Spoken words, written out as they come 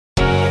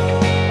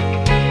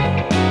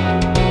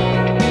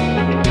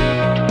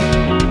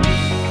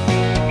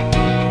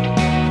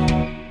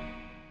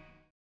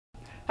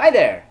Hi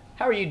there!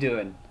 How are you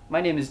doing? My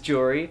name is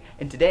Jory,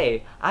 and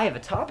today I have a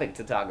topic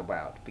to talk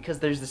about because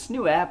there's this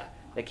new app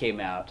that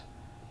came out.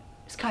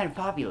 It's kind of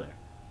popular,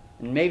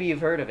 and maybe you've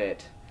heard of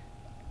it.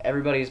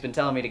 Everybody's been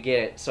telling me to get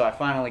it, so I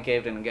finally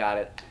caved in and got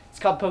it. It's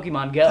called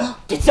Pokemon Go.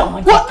 Did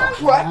someone get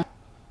Pokemon? What?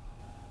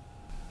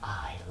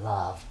 I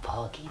love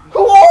Pokemon.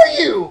 Who are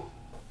you?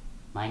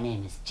 My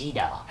name is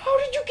Cheeto. How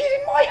did you get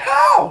in my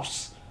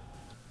house?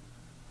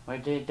 Where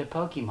did the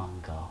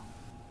Pokemon go?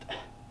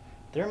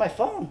 They're in my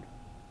phone,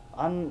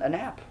 on an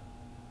app.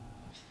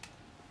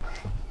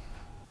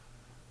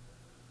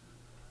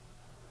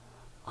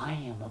 I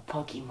am a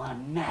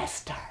Pokemon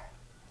master.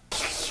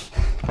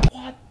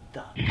 What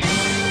the?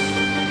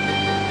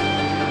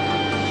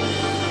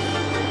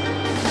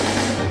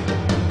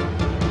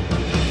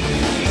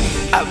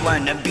 I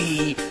wanna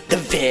be the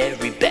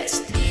very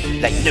best,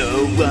 like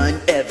no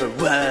one ever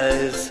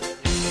was.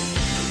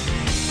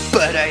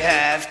 But I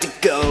have to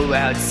go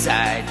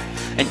outside,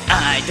 and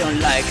I don't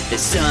like the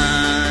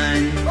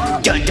sun.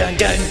 Dun dun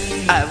dun,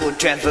 I will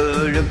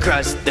travel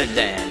across the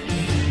land,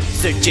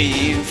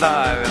 searching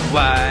far and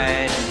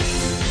wide.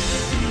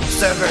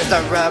 Servers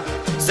are up,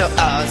 so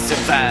I'll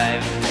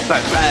survive by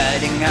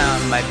riding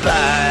on my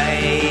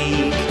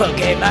bike.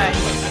 Pokemon,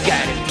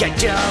 gotta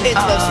catch 'em. It's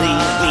mostly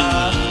me.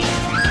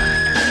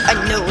 I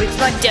know it's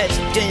my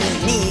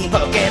destiny.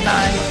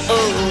 Pokemon,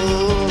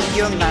 oh,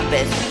 you're my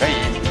best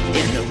friend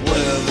in the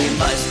world we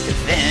must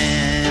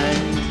defend.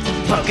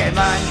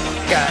 Pokemon,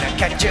 gotta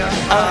catch 'em.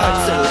 Oh,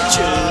 so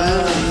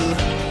true.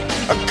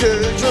 Our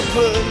courage will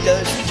pull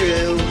us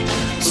through.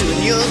 Soon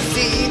you'll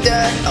see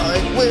that I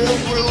will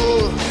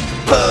rule.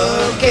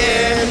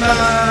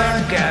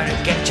 Pokemon, gotta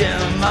catch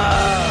 'em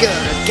all.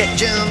 Gotta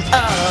catch 'em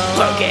all.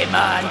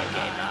 Pokemon.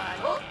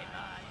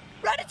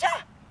 Rattata!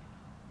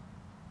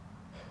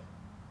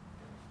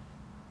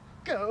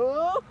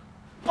 Go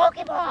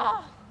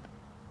Pokeball!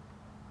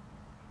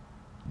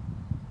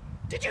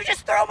 Did you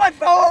just throw my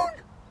phone?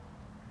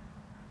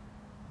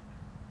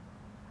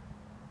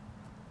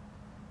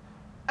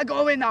 I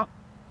go in now.